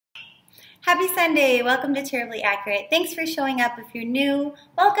Happy Sunday! Welcome to Tarot-blee Accurate. Thanks for showing up. If you're new,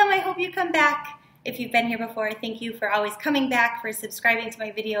 welcome. I hope you come back. If you've been here before, thank you for always coming back, for subscribing to my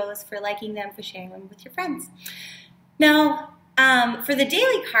videos, for liking them, for sharing them with your friends. Now, for the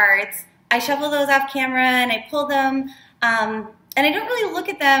daily cards, I shuffle those off camera and I pull them, and I don't really look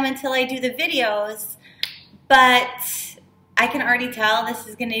at them until I do the videos, but I can already tell this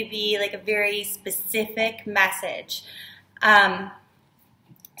is going to be like a very specific message.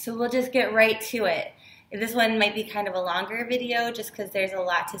 So we'll just get right to it. This one might be kind of a longer video just because there's a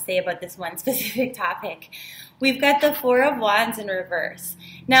lot to say about this one specific topic. We've got the Four of Wands in reverse.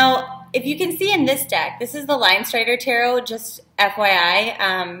 Now, if you can see in this deck, this is the Line Strider Tarot, just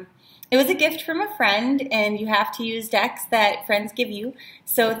FYI. It was a gift from a friend, and you have to use decks that friends give you.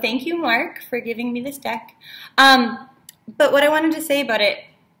 So thank you, Mark, for giving me this deck. But what I wanted to say about it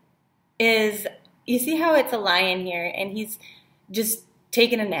is, you see how it's a lion here, and he's just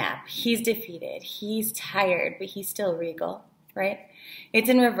taking a nap. He's defeated. He's tired, but he's still regal, right? It's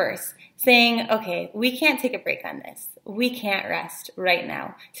in reverse, saying, okay, we can't take a break on this. We can't rest right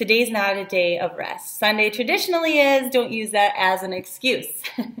now. Today's not a day of rest. Sunday traditionally is. Don't use that as an excuse.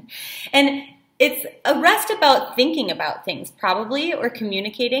 And it's a rest about thinking about things, probably, or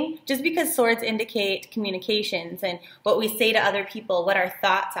communicating, just because swords indicate communications and what we say to other people, what our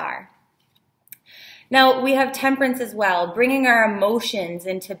thoughts are. Now, we have Temperance as well, bringing our emotions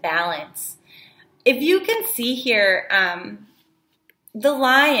into balance. If you can see here, the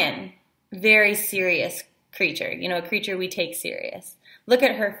lion, very serious creature, you know, a creature we take serious. Look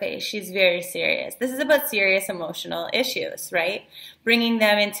at her face. She's very serious. This is about serious emotional issues, right? Bringing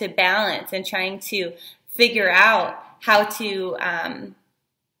them into balance and trying to figure out how to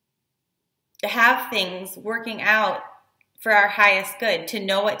have things working out for our highest good, to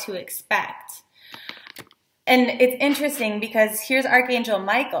know what to expect. And it's interesting because here's Archangel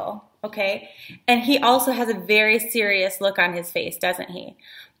Michael, okay? And he also has a very serious look on his face, doesn't he?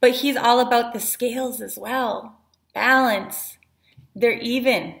 But he's all about the scales as well. Balance. They're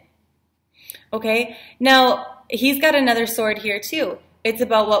even. Okay? Now, he's got another sword here too. It's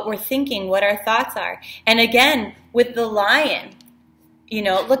about what we're thinking, what our thoughts are. And again, with the lion, you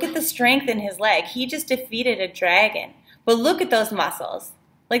know, look at the strength in his leg. He just defeated a dragon. But look at those muscles.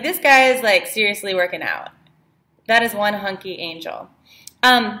 Like, this guy is like seriously working out. That is one hunky angel.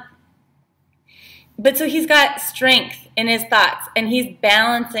 But so he's got strength in his thoughts, and he's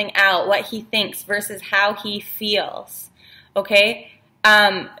balancing out what he thinks versus how he feels, okay?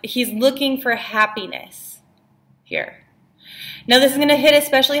 He's looking for happiness here. Now, this is going to hit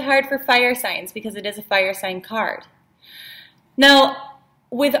especially hard for fire signs because it is a fire sign card. Now,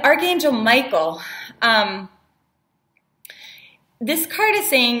 with Archangel Michael, this card is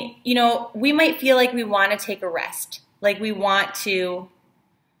saying, you know, we might feel like we want to take a rest, like we want to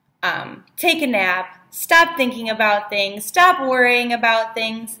take a nap, stop thinking about things, stop worrying about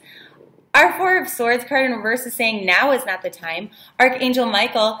things. Our Four of Swords card in reverse is saying now is not the time. Archangel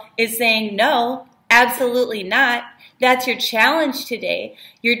Michael is saying no, absolutely not. That's your challenge today.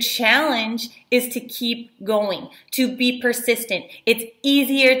 Your challenge is to keep going, to be persistent. It's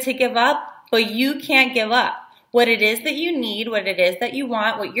easier to give up, but you can't give up. What it is that you need, what it is that you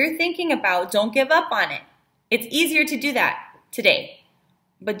want, what you're thinking about, don't give up on it. It's easier to do that today,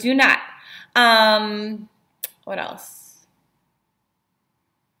 but do not. What else?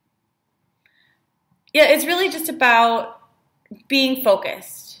 Yeah, it's really just about being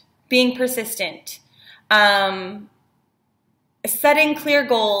focused, being persistent, setting clear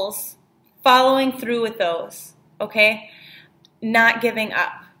goals, following through with those, okay? Not giving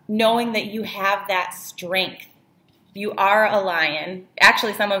up, knowing that you have that strength. You are a lion.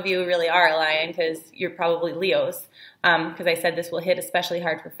 Actually, some of you really are a lion because you're probably Leos, because I said this will hit especially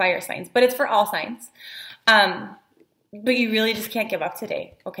hard for fire signs, but it's for all signs. But you really just can't give up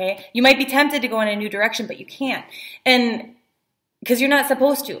today, okay? You might be tempted to go in a new direction, but you can't. And because you're not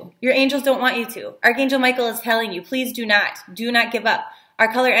supposed to. Your angels don't want you to. Archangel Michael is telling you, please do not give up. Our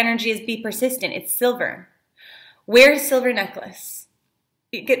color energy is be persistent. It's silver. Wear a silver necklace.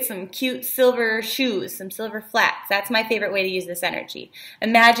 Get some cute silver shoes, some silver flats. That's my favorite way to use this energy.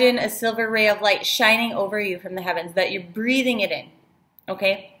 Imagine a silver ray of light shining over you from the heavens, that you're breathing it in,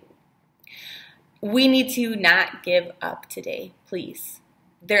 okay? We need to not give up today, please.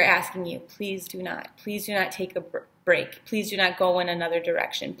 They're asking you, please do not. Please do not take a break. Please do not go in another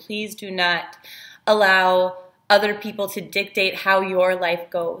direction. Please do not allow other people to dictate how your life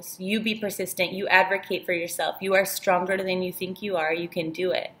goes. You be persistent. You advocate for yourself. You are stronger than you think you are. You can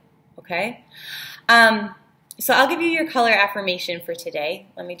do it, okay? So I'll give you your color affirmation for today.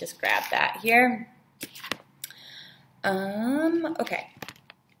 Let me just grab that here. Okay.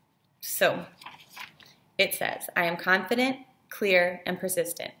 So it says, I am confident, clear, and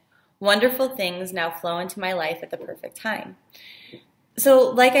persistent. Wonderful things now flow into my life at the perfect time. So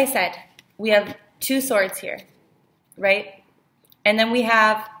like I said, we have 2 swords here, right? And then we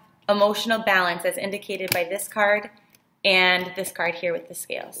have emotional balance as indicated by this card and this card here with the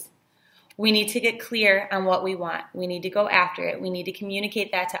scales. We need to get clear on what we want. We need to go after it. We need to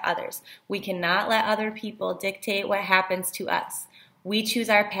communicate that to others. We cannot let other people dictate what happens to us. We choose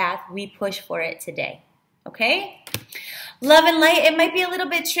our path. We push for it today. Okay? Love and light, it might be a little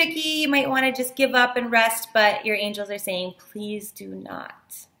bit tricky. You might want to just give up and rest, but your angels are saying, please do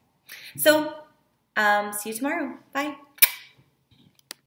not. So, see you tomorrow. Bye.